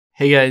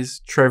Hey guys,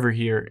 Trevor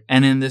here,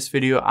 and in this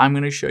video, I'm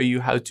going to show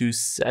you how to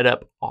set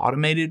up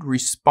automated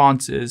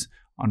responses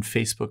on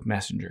Facebook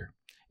Messenger.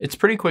 It's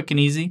pretty quick and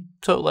easy,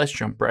 so let's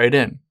jump right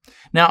in.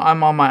 Now,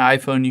 I'm on my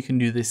iPhone. You can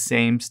do the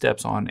same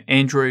steps on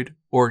Android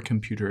or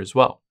computer as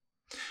well.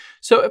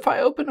 So if I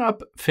open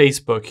up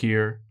Facebook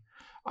here,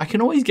 I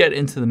can always get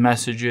into the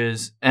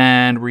messages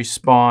and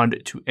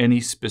respond to any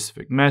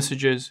specific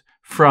messages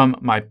from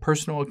my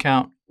personal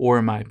account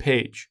or my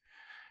page.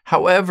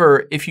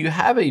 However, if you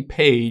have a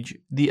page,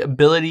 the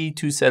ability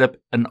to set up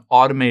an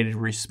automated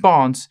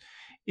response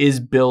is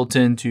built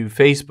into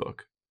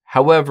Facebook.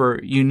 However,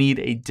 you need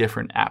a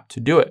different app to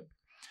do it.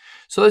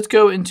 So let's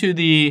go into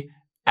the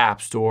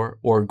App Store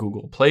or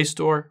Google Play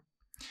Store,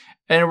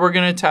 and we're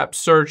going to tap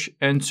search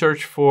and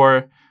search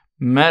for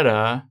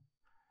Meta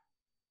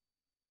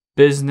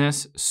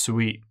Business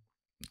Suite.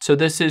 So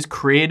this is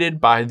created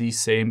by the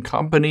same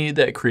company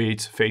that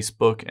creates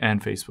Facebook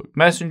and Facebook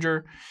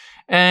Messenger.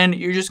 And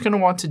you're just going to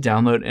want to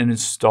download and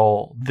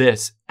install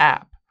this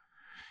app.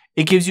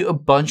 It gives you a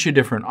bunch of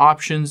different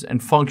options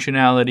and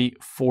functionality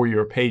for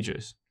your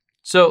pages.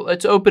 So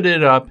let's open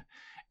it up,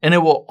 and it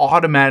will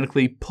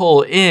automatically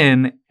pull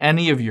in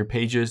any of your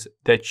pages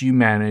that you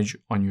manage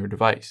on your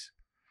device.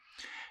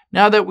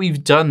 Now that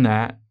we've done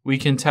that, we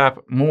can tap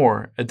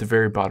More at the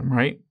very bottom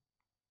right.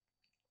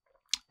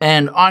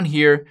 And on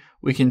here,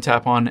 we can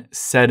tap on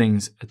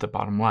Settings at the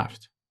bottom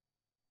left.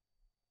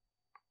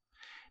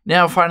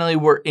 Now, finally,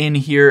 we're in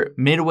here.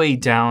 Midway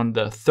down,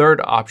 the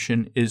third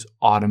option is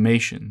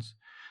automations.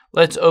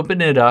 Let's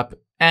open it up,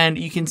 and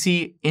you can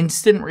see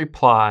instant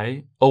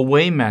reply,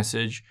 away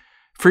message,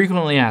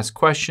 frequently asked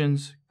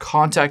questions,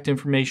 contact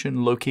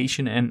information,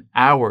 location, and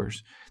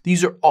hours.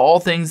 These are all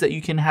things that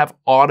you can have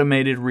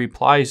automated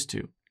replies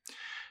to.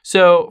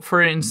 So,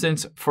 for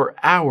instance, for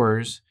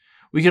hours,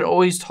 we can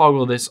always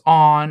toggle this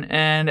on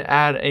and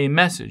add a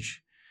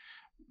message.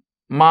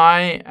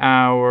 My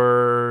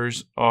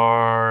hours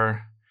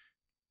are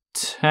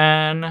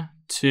 10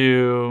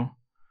 to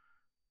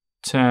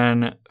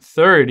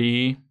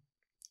 10:30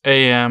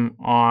 a.m.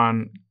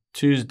 on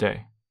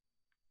Tuesday,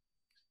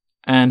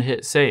 and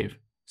hit save.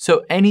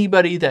 So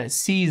anybody that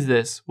sees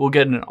this will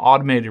get an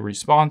automated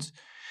response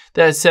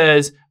that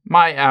says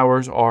my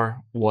hours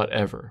are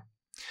whatever.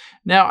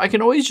 Now I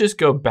can always just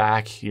go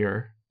back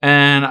here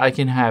and I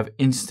can have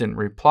instant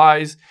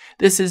replies.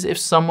 This is if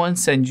someone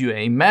sends you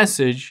a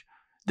message.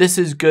 This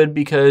is good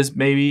because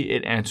maybe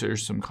it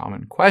answers some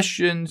common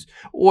questions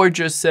or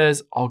just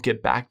says, I'll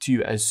get back to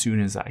you as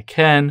soon as I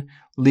can.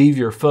 Leave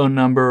your phone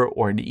number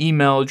or an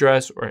email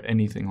address or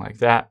anything like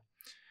that.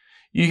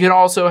 You can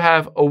also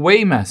have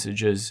away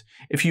messages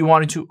if you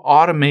wanted to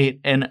automate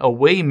an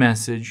away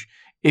message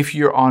if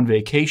you're on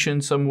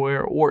vacation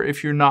somewhere or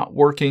if you're not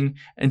working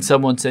and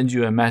someone sends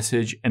you a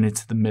message and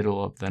it's the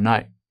middle of the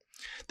night.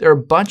 There are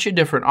a bunch of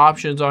different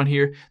options on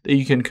here that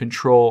you can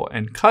control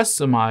and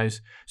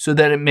customize so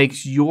that it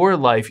makes your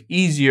life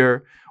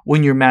easier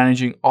when you're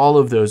managing all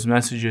of those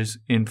messages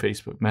in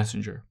Facebook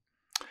Messenger.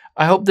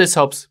 I hope this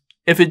helps.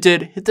 If it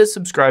did, hit the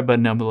subscribe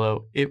button down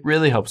below. It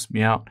really helps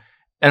me out,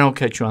 and I'll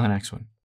catch you on the next one.